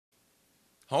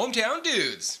Hometown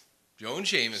Dudes. Joe and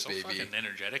Seamus, So baby. fucking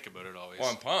energetic about it always.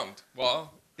 Well, I'm pumped.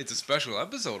 Well, it's a special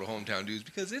episode of Hometown Dudes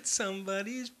because it's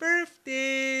somebody's birthday.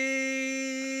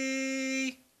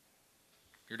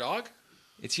 Your dog?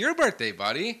 It's your birthday,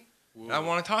 buddy. Whoa. I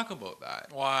want to talk about that.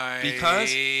 Why?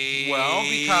 Because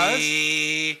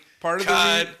part of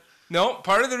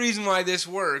part of the reason why this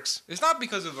works is not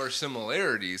because of our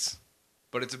similarities,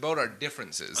 but it's about our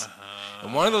differences.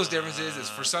 And one of those differences is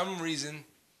for some reason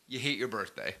you hate your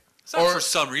birthday. It's not for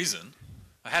some reason.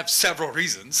 I have several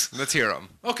reasons. Let's hear them.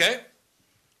 Okay.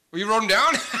 Well, you wrote them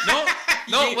down?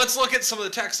 No. Let's look at some of the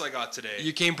texts I got today.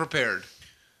 You came prepared.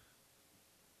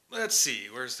 Let's see.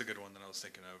 Where's the good one that I was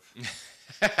thinking of?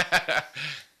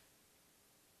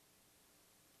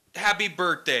 Happy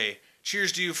birthday.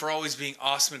 Cheers to you for always being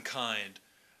awesome and kind.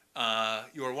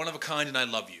 You are one of a kind and I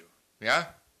love you. Yeah?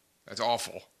 That's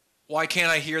awful. Why can't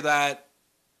I hear that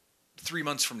 3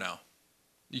 months from now?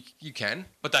 You can.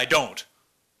 But I don't.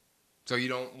 So you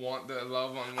don't want the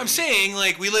love on... I'm saying,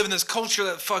 like, we live in this culture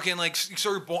that fucking, like,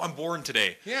 I'm born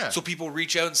today. Yeah. So people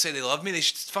reach out and say they love me. They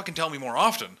should fucking tell me more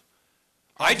often.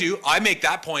 I do. I make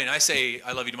that point. I say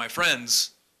I love you to my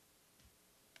friends.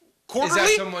 Quarterly?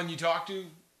 Is that someone you talk to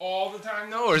all the time,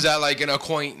 though? Or is that like an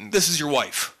acquaintance? This is your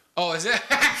wife. Oh, is it?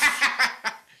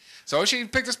 So she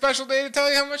picked a special day to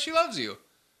tell you how much she loves you.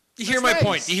 You hear my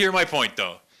point. You hear my point,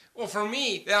 though. Well, for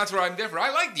me, that's where I'm different.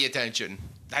 I like the attention.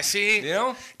 I see. You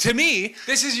know? To me,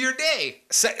 this is your day.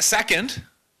 Second,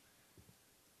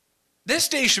 this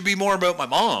day should be more about my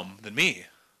mom than me.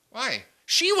 Why?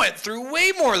 She went through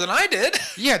way more than I did.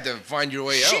 You had to find your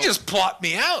way out. She just plopped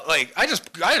me out. Like, I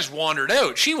just wandered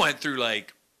out. She went through,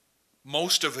 like,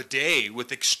 most of a day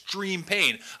with extreme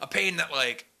pain. A pain that,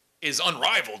 like, is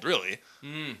unrivaled, really.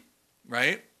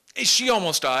 Right? She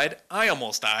almost died. I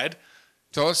almost died.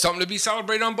 So it's something to be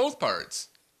celebrated on both parts.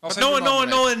 I'll send your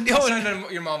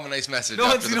mom a nice message. No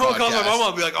one calls my mom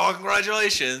and be like, "Oh,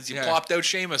 congratulations, you plopped out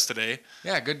Seamus today."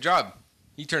 Yeah, good job.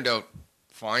 He turned out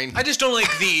fine. I just don't like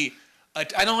the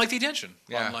attention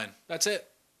online. That's it.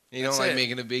 You don't like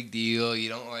making a big deal. You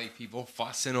don't like people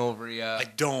fussing over you. I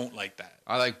don't like that.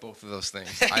 I like both of those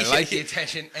things. I like the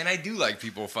attention, and I do like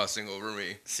people fussing over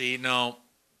me. See, no,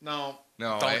 don't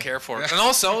care for it. Yeah. And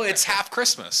also, it's half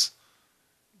Christmas.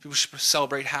 People should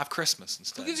celebrate half Christmas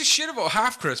instead. Who gives a shit about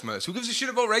half Christmas? Who gives a shit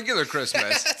about regular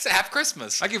Christmas? It's half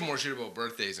Christmas. I give more shit about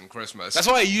birthdays than Christmas. That's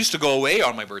why I used to go away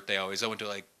on my birthday always. I went to,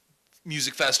 like,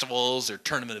 music festivals or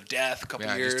Tournament of Death a couple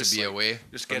years. Just to be away.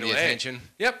 Just get away. Attention.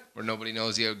 Yep. Where nobody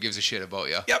knows you, gives a shit about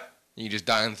you. Yep. And you just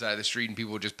die on the side of the street and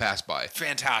people just pass by.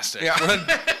 Fantastic. Yeah. What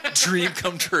a dream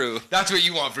come true. That's what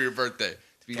you want for your birthday.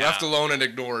 To be left alone and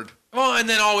ignored. Well, and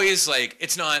then always, like,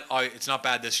 it's not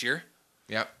bad this year.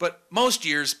 Yeah. But most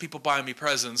years, people buy me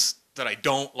presents that I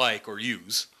don't like or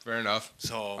use. Fair enough.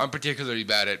 So I'm particularly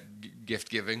bad at gift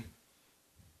giving.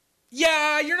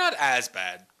 Yeah, you're not as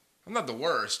bad. I'm not the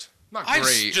worst. Not I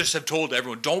great. just have told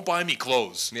everyone, don't buy me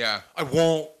clothes. Yeah. I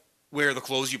won't wear the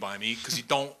clothes you buy me because you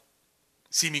don't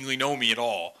seemingly know me at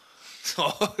all.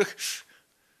 So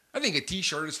I think a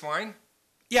t-shirt is fine.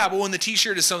 Yeah, but when the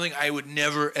t-shirt is something I would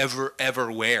never, ever,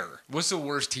 ever wear. What's the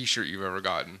worst t-shirt you've ever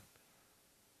gotten?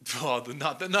 Well,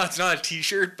 it's not a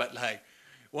t-shirt, but like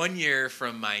one year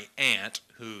from my aunt,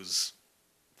 who's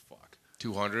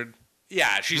 200.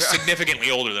 Yeah, she's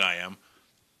significantly older than I am.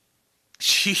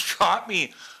 She got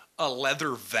me a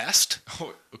leather vest.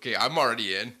 Oh, okay, I'm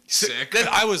already in. Sick. Then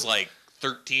I was like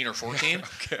 13 or 14.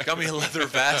 Okay. Got me a leather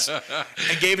vest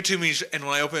and gave it to me. And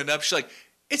when I opened it up, she's like,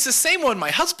 "It's the same one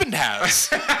my husband has."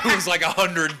 Who was like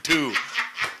 102.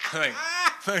 Like,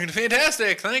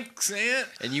 fantastic, thanks, Aunt.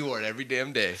 And you wore it every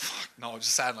damn day. No, it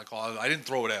just sat in my closet. I didn't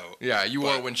throw it out. Yeah, you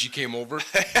wore it when she came over.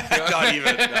 Not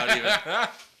even.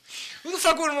 Who the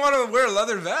fuck wouldn't want to wear a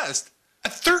leather vest?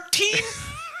 At 13?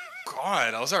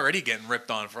 God, I was already getting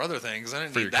ripped on for other things. I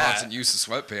didn't need that. For your constant use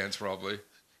of sweatpants, probably.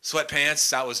 Sweatpants,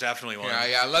 that was definitely one.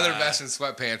 Yeah, leather vest and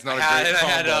sweatpants, not a great combo.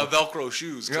 I had Velcro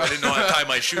shoes, because I didn't know how to tie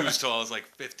my shoes till I was like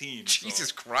 15.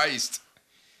 Jesus Christ.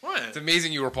 What? It's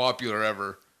amazing you were popular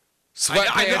ever.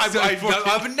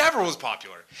 I never was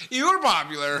popular. You were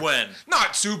popular. When?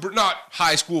 Not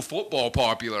high school football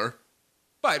popular,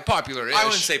 but popular-ish. I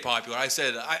wouldn't say popular. I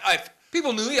said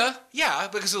people knew you. Yeah,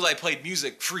 because I played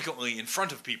music frequently in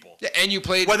front of people. Yeah, and you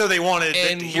played whether they wanted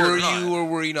to hear it or not. Or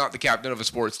were you not the captain of a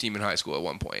sports team in high school at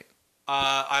one point?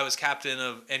 I was captain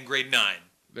in grade 9.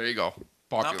 There you go.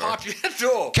 Popular. Not popular at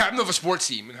all. Captain of a sports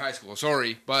team in high school.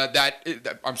 Sorry, but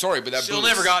I'm sorry, but that. Still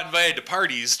never got invited to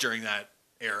parties during that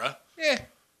era. Yeah,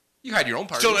 you had your own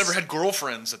parties. Still never had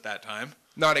girlfriends at that time.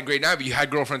 Not in grade 9, but you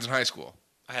had girlfriends in high school.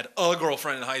 I had a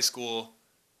girlfriend in high school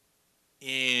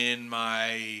in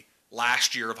my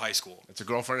last year of high school. It's a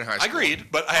girlfriend in high I school. agreed,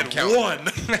 but I had counting one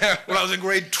when I was in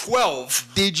grade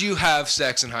 12. Did you have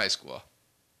sex in high school?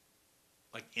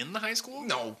 Like in the high school?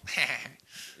 No.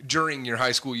 During your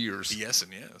high school years. Yes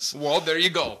and yes. Well, there you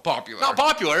go. Popular. Not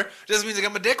popular. Doesn't mean I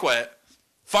got my dick wet.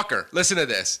 Fucker. Listen to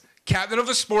this. Captain of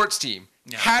a sports team.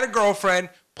 Yeah. Had a girlfriend.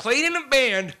 Played in a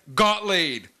band. Got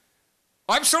laid.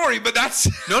 I'm sorry, but that's...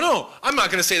 No. I'm not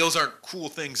going to say those aren't cool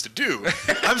things to do.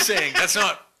 I'm saying that's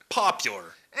not popular.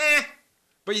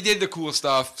 But you did the cool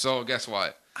stuff, so guess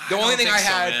what? The only thing I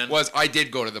had was I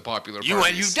did go to the popular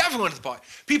parties. You definitely went to the party.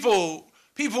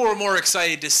 People were more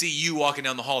excited to see you walking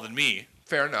down the hall than me.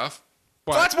 Fair enough.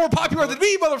 But that's more popular than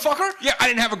me, motherfucker. Yeah, I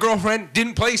didn't have a girlfriend,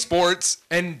 didn't play sports,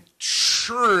 and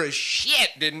sure as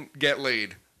shit didn't get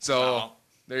laid. So,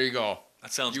 There you go.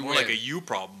 That sounds more like a you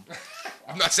problem.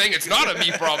 I'm not saying it's not a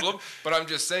me problem, but I'm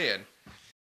just saying.